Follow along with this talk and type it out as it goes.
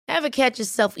Ever catch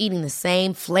yourself eating the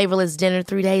same flavorless dinner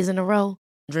 3 days in a row?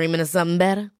 Dreaming of something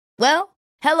better? Well,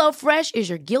 HelloFresh is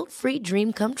your guilt-free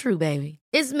dream come true, baby.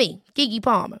 It's me, Keke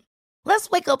Palmer. Let's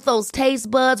wake up those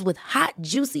taste buds with hot,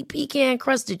 juicy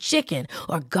pecan-crusted chicken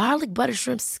or garlic butter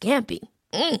shrimp scampi.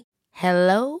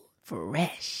 Hello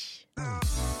Fresh.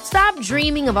 Stop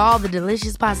dreaming of all the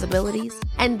delicious possibilities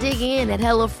and dig in at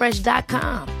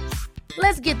HelloFresh.com.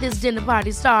 Let's get this dinner party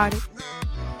started.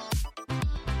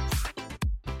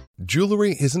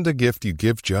 Jewelry isn't a gift you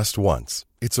give just once.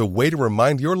 It's a way to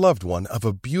remind your loved one of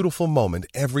a beautiful moment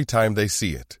every time they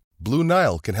see it. Blue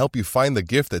Nile can help you find the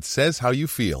gift that says how you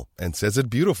feel and says it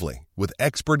beautifully, with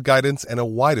expert guidance and a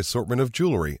wide assortment of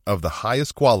jewelry of the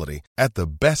highest quality at the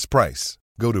best price.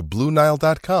 Go to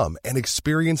BlueNile.com and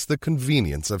experience the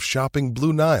convenience of shopping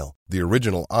Blue Nile, the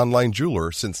original online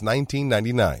jeweler since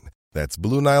 1999. That's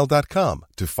BlueNile.com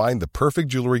to find the perfect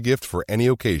jewelry gift for any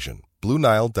occasion.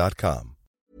 BlueNile.com.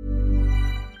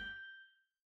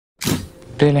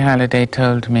 Billie Holiday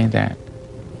told me that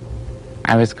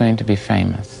I was going to be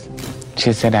famous.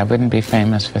 She said I wouldn't be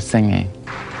famous for singing,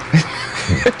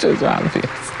 which was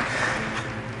obvious.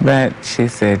 But she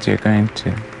said, you're going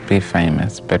to be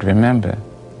famous. But remember,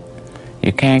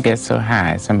 you can't get so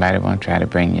high, somebody won't try to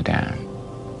bring you down.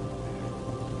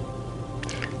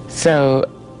 So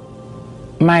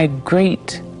my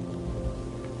great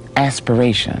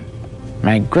aspiration,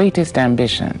 my greatest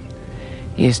ambition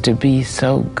is to be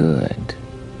so good.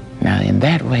 Now, in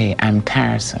that way, I'm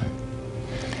tiresome,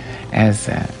 as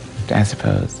I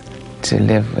suppose, to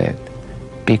live with,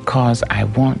 because I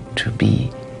want to be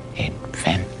a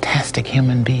fantastic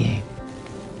human being.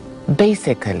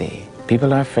 Basically,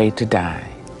 people are afraid to die,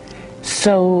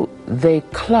 so they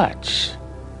clutch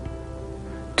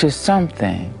to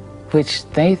something which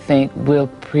they think will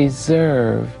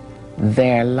preserve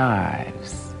their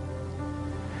lives.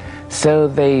 So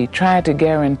they try to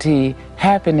guarantee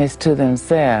happiness to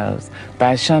themselves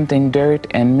by shunting dirt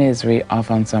and misery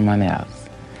off on someone else.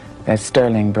 That's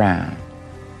Sterling Brown.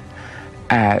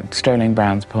 Sterling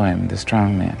Brown's poem, The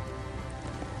Strong Men.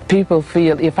 People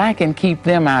feel if I can keep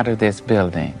them out of this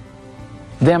building,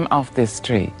 them off this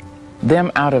street, them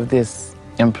out of this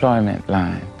employment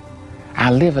line,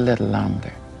 I'll live a little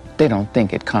longer. They don't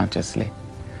think it consciously,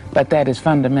 but that is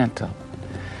fundamental.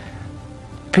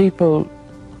 People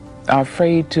are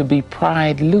afraid to be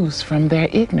pried loose from their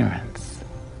ignorance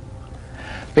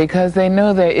because they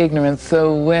know their ignorance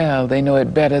so well, they know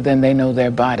it better than they know their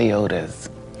body odors.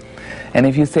 And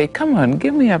if you say, come on,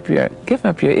 give up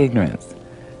your ignorance,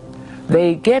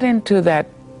 they get into that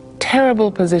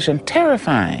terrible position,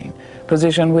 terrifying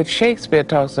position which Shakespeare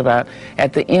talks about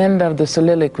at the end of the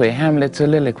soliloquy, Hamlet's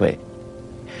soliloquy.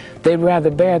 They'd rather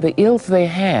bear the ills they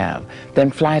have than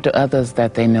fly to others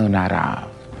that they know not of.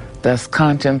 Thus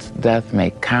conscience doth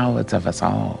make cowards of us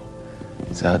all,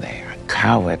 so they are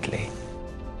cowardly.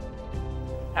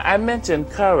 I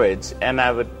mentioned courage, and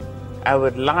I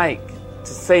would like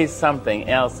to say something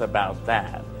else about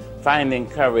that. Finding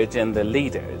courage in the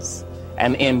leaders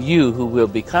and in you who will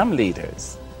become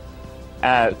leaders.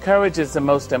 Courage is the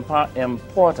most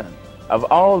important of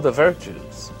all the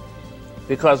virtues,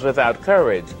 because without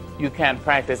courage, you can't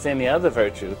practice any other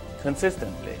virtue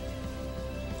consistently.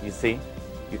 You see?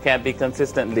 You can't be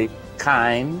consistently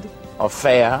kind or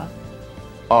fair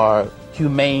or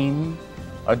humane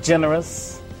or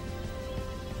generous.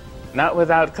 Not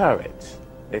without courage.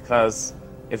 Because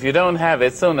if you don't have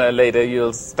it, sooner or later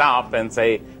you'll stop and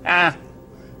say,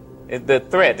 the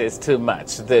threat is too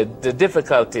much. The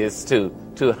difficulty is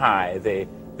too high.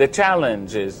 The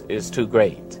challenge is too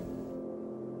great.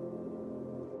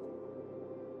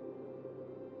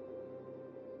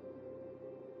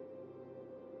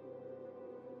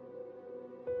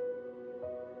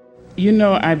 You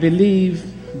know, I believe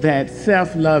that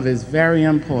self-love is very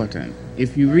important.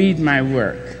 If you read my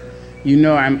work, you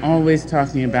know I'm always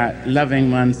talking about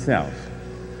loving oneself.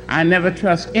 I never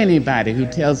trust anybody who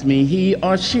tells me he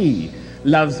or she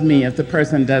loves me if the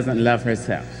person doesn't love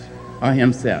herself or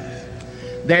himself.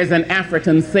 There's an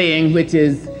African saying which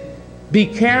is, be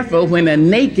careful when a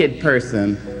naked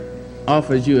person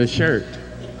offers you a shirt.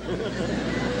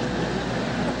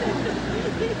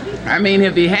 I mean,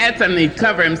 if he had something, he'd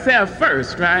cover himself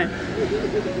first, right?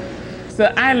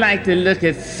 So I like to look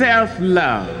at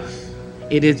self-love.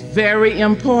 It is very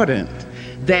important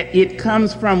that it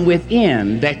comes from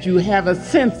within, that you have a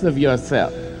sense of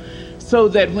yourself, so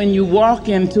that when you walk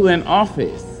into an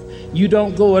office, you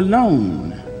don't go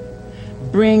alone.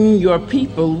 Bring your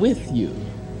people with you.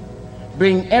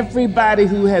 Bring everybody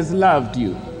who has loved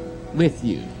you with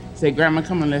you. Say, Grandma,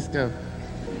 come on, let's go.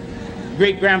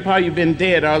 Great-grandpa, you've been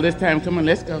dead all this time. Come on,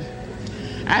 let's go.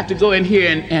 I have to go in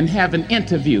here and have an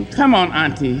interview. Come on,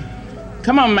 Auntie.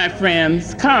 Come on, my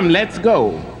friends. Come, let's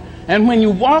go. And when you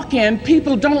walk in,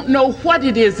 people don't know what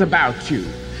it is about you.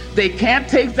 They can't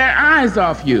take their eyes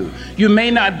off you. You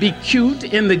may not be cute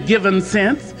in the given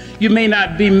sense. You may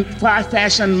not be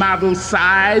fashion model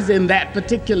size in that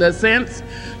particular sense.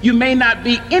 You may not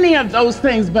be any of those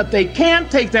things, but they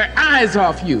can't take their eyes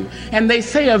off you. And they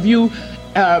say of you,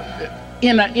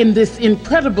 in this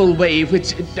incredible way,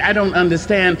 which I don't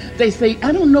understand, they say,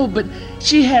 I don't know, but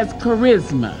she has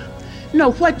charisma.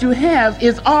 No, what you have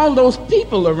is all those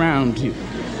people around you.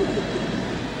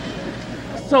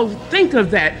 So think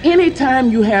of that.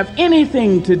 Anytime you have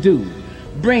anything to do,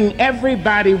 bring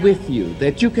everybody with you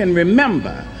that you can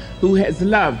remember who has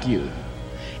loved you.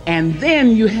 And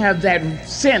then you have that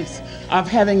sense of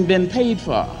having been paid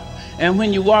for. And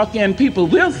when you walk in, people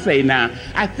will say, now,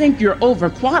 I think you're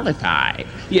overqualified.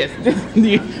 Yes,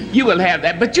 you will have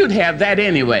that, but you'd have that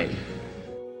anyway.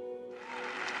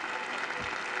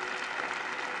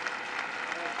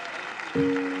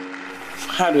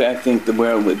 How do I think the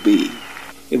world would be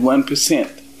if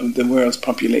 1% of the world's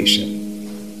population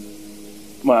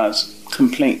was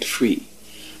complaint-free?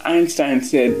 Einstein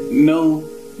said no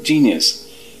genius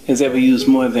has ever used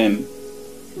more than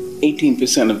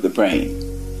 18% of the brain.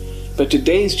 But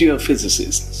today's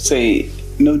geophysicists say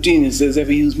no genius has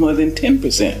ever used more than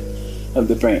 10% of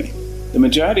the brain. The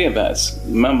majority of us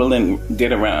mumble and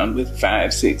get around with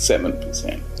 5, 6,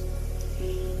 7%.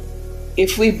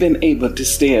 If we've been able to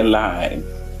stay alive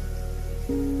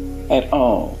at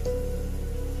all,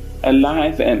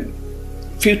 alive and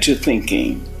future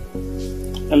thinking,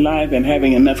 alive and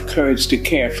having enough courage to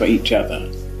care for each other,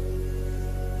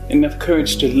 enough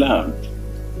courage to love,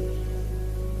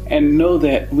 and know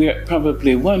that we're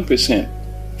probably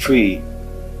 1% free.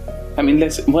 I mean,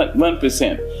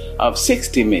 1% of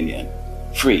 60 million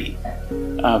free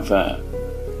of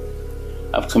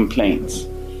complaints.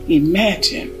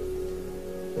 Imagine,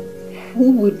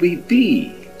 who would we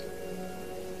be?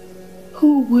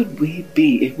 Who would we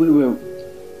be if we were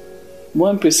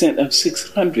 1% of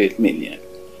 600 million,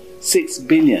 6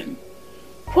 billion?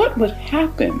 What would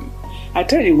happen? I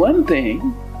tell you one thing,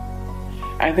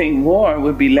 I think war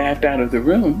would be laughed out of the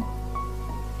room.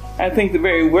 I think the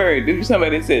very word, if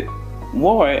somebody said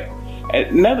war,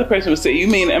 another person would say, you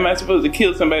mean, am I supposed to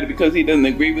kill somebody because he doesn't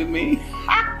agree with me?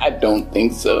 I don't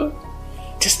think so.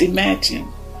 Just imagine.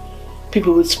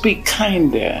 People would speak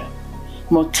kinder,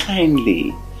 more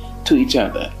kindly to each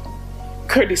other.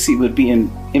 Courtesy would be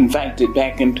invited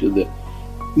back into the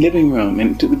living room,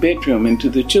 into the bedroom, into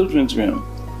the children's room,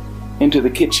 into the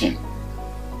kitchen.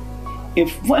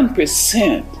 If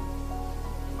 1%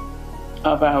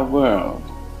 of our world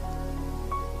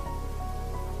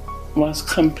was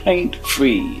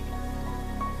complaint-free,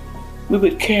 we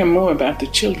would care more about the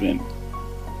children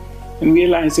and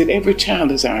realize that every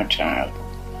child is our child.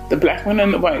 The black one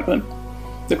and the white one,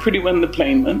 the pretty one and the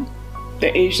plain one,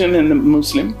 the Asian and the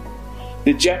Muslim,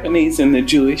 the Japanese and the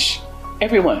Jewish,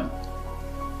 everyone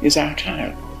is our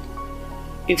child.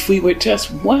 If we were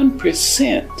just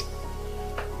 1%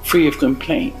 free of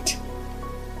complaint,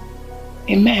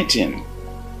 imagine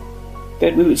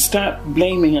that we would stop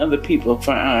blaming other people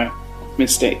for our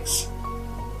mistakes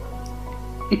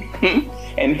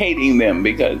and hating them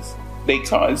because they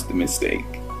caused the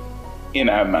mistake in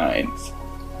our minds.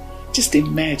 Just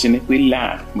imagine if we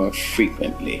laughed more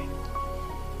frequently,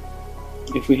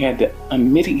 if we had the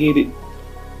unmitigated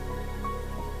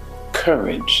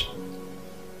courage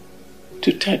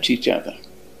to touch each other.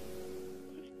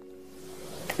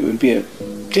 It would be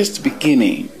just the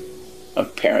beginning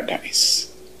of paradise,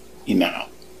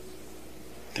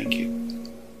 Thank you.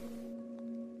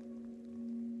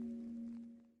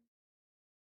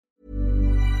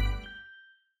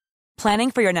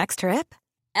 Planning for your next trip?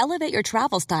 Elevate your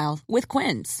travel style with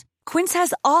Quince. Quince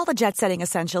has all the jet-setting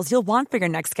essentials you'll want for your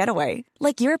next getaway,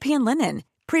 like European linen,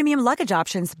 premium luggage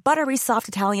options, buttery soft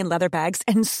Italian leather bags,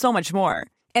 and so much more.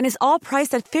 And is all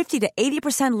priced at 50 to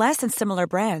 80% less than similar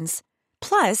brands.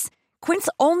 Plus, Quince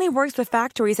only works with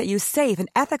factories that use safe and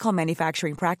ethical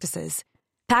manufacturing practices.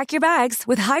 Pack your bags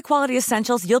with high-quality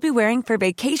essentials you'll be wearing for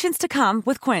vacations to come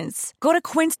with Quince. Go to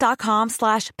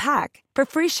quince.com/pack for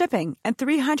free shipping and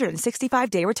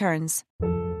 365-day returns.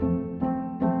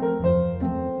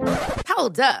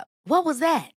 Hold up. What was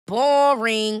that?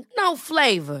 Boring. No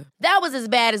flavor. That was as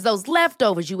bad as those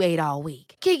leftovers you ate all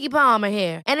week. Keke Palmer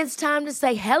here. And it's time to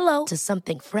say hello to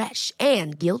something fresh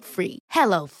and guilt-free.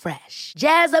 Hello Fresh.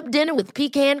 Jazz up dinner with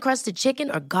pecan-crusted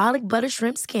chicken or garlic butter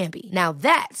shrimp scampi. Now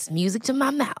that's music to my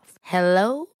mouth.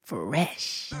 Hello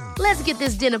Fresh. Let's get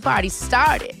this dinner party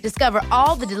started. Discover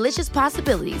all the delicious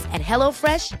possibilities at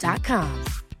hellofresh.com.